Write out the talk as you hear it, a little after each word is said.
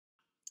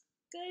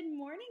Good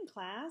morning,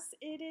 class.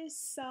 It is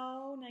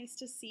so nice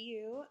to see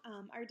you.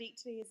 Our date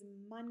today is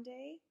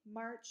Monday,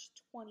 March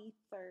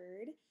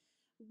 23rd.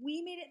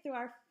 We made it through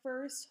our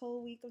first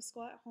whole week of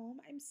school at home.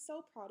 I'm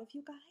so proud of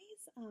you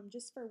guys,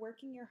 just for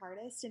working your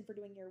hardest and for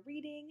doing your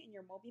reading and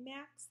your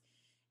MobyMax.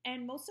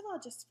 And most of all,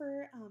 just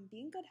for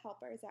being good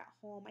helpers at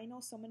home. I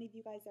know so many of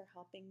you guys are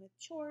helping with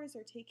chores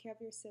or take care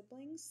of your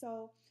siblings.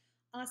 So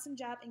awesome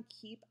job and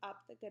keep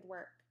up the good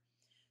work.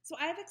 So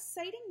I have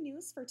exciting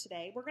news for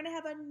today. We're going to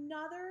have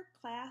another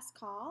class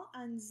call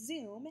on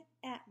Zoom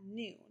at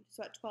noon,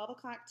 so at 12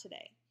 o'clock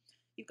today.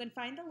 You can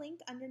find the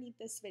link underneath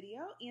this video,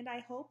 and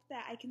I hope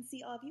that I can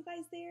see all of you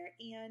guys there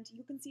and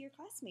you can see your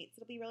classmates.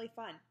 It'll be really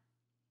fun.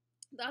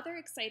 The other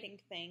exciting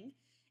thing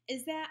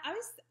is that I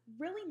was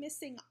really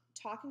missing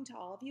talking to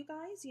all of you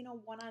guys,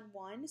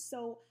 one-on-one.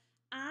 So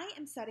I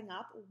am setting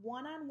up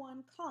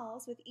one-on-one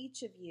calls with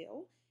each of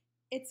you.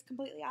 It's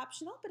completely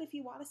optional, but if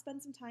you want to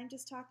spend some time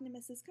just talking to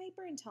Mrs.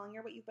 Kuiper and telling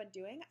her what you've been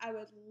doing, I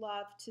would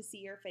love to see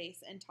your face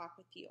and talk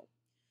with you.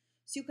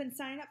 So you can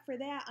sign up for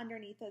that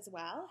underneath as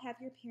well. Have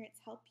your parents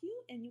help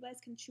you, and you guys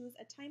can choose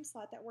a time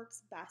slot that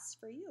works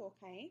best for you,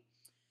 okay?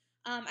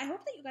 I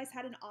hope that you guys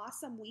had an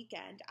awesome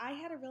weekend. I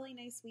had a really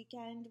nice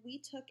weekend. We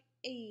took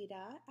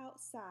Ada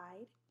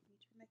outside. Let me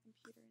turn my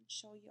computer and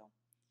show you.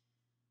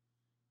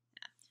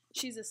 Yeah,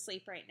 she's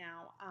asleep right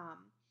now.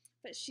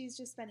 But she's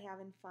just been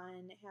having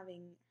fun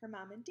having her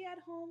mom and dad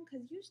home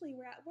because usually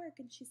we're at work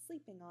and she's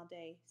sleeping all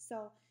day.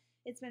 So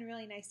it's been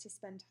really nice to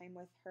spend time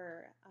with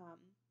her.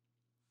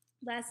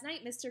 Last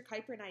night, Mr.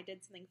 Kuiper and I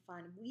did something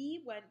fun.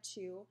 We went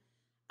to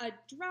a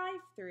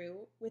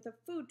drive-through with a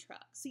food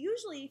truck. So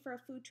usually for a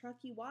food truck,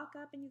 you walk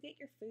up and you get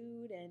your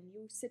food and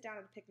you sit down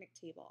at a picnic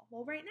table.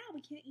 Well, right now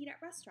we can't eat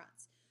at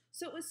restaurants.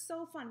 So it was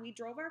so fun. We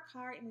drove our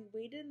car and we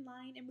waited in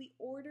line and we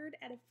ordered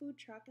at a food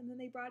truck and then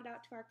they brought it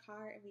out to our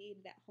car and we ate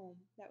it at home.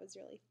 That was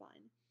really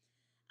fun.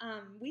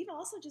 We've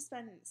also just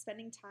been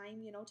spending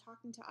time,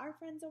 talking to our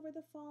friends over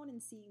the phone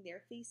and seeing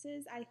their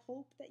faces. I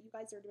hope that you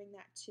guys are doing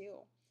that too.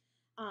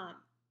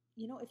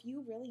 If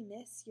you really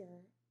miss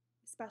your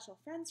special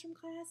friends from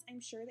class,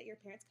 I'm sure that your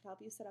parents could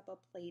help you set up a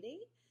play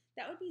date.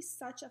 That would be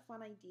such a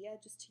fun idea,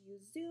 just to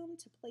use Zoom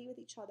to play with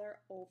each other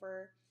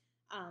over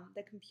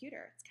the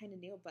computer. It's kind of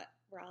new, but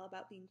we're all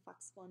about being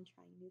flexible and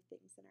trying new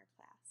things in our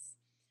class.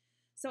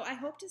 So I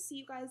hope to see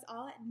you guys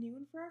all at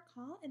noon for our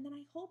call, and then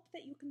I hope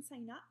that you can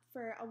sign up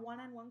for a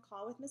one-on-one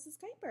call with Mrs.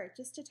 Kuiper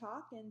just to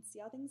talk and see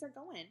how things are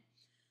going.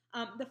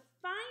 The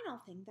final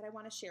thing that I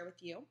want to share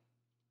with you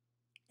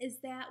is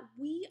that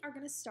we are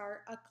going to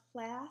start a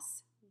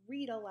class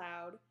read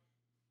aloud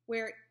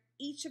where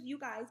each of you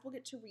guys will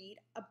get to read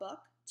a book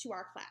to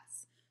our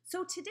class.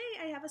 So today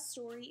I have a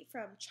story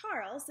from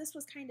Charles. This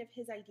was kind of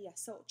his idea.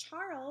 So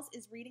Charles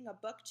is reading a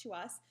book to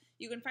us.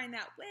 You can find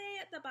that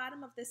way at the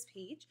bottom of this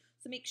page.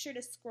 So make sure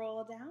to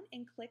scroll down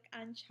and click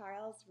on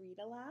Charles Read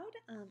Aloud.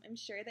 I'm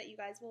sure that you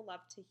guys will love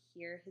to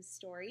hear his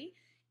story.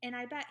 And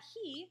I bet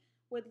he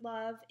would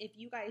love if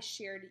you guys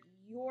shared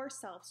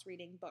yourselves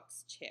reading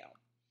books too.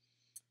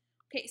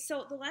 Okay,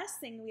 so the last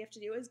thing we have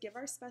to do is give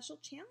our special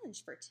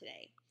challenge for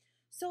today.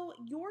 So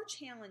your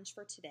challenge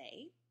for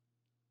today,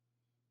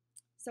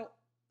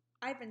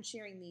 I've been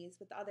sharing these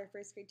with the other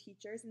first grade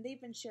teachers, and they've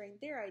been sharing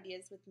their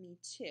ideas with me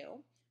too.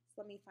 So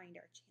let me find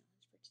our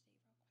challenge for today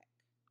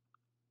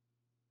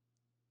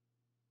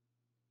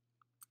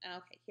real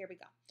quick. Okay, here we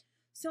go.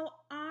 So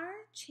our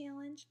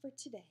challenge for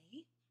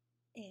today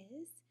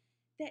is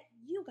that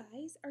you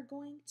guys are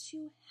going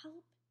to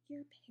help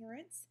your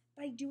parents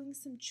by doing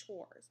some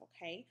chores,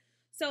 okay?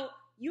 So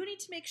you need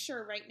to make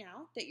sure right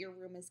now that your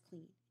room is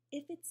clean.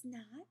 If it's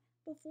not,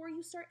 before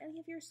you start any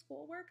of your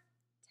schoolwork,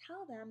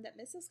 tell them that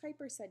Mrs.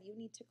 Kuiper said you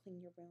need to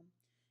clean your room.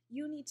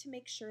 You need to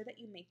make sure that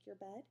you make your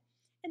bed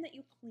and that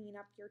you clean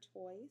up your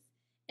toys.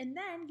 And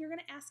then you're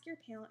going to ask your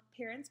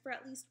parents for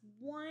at least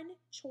one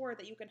chore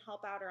that you can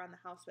help out around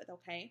the house with,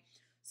 okay?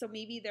 So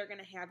maybe they're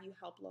going to have you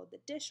help load the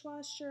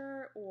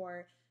dishwasher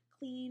or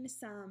clean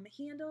some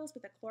handles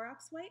with a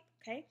Clorox wipe,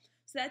 okay?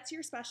 So that's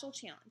your special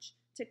challenge,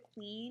 to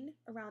clean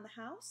around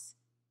the house.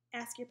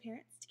 Ask your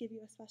parents to give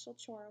you a special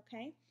chore,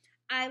 okay?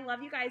 I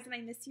love you guys and I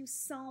miss you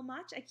so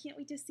much. I can't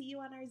wait to see you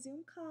on our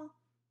Zoom call.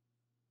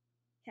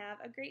 Have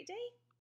a great day.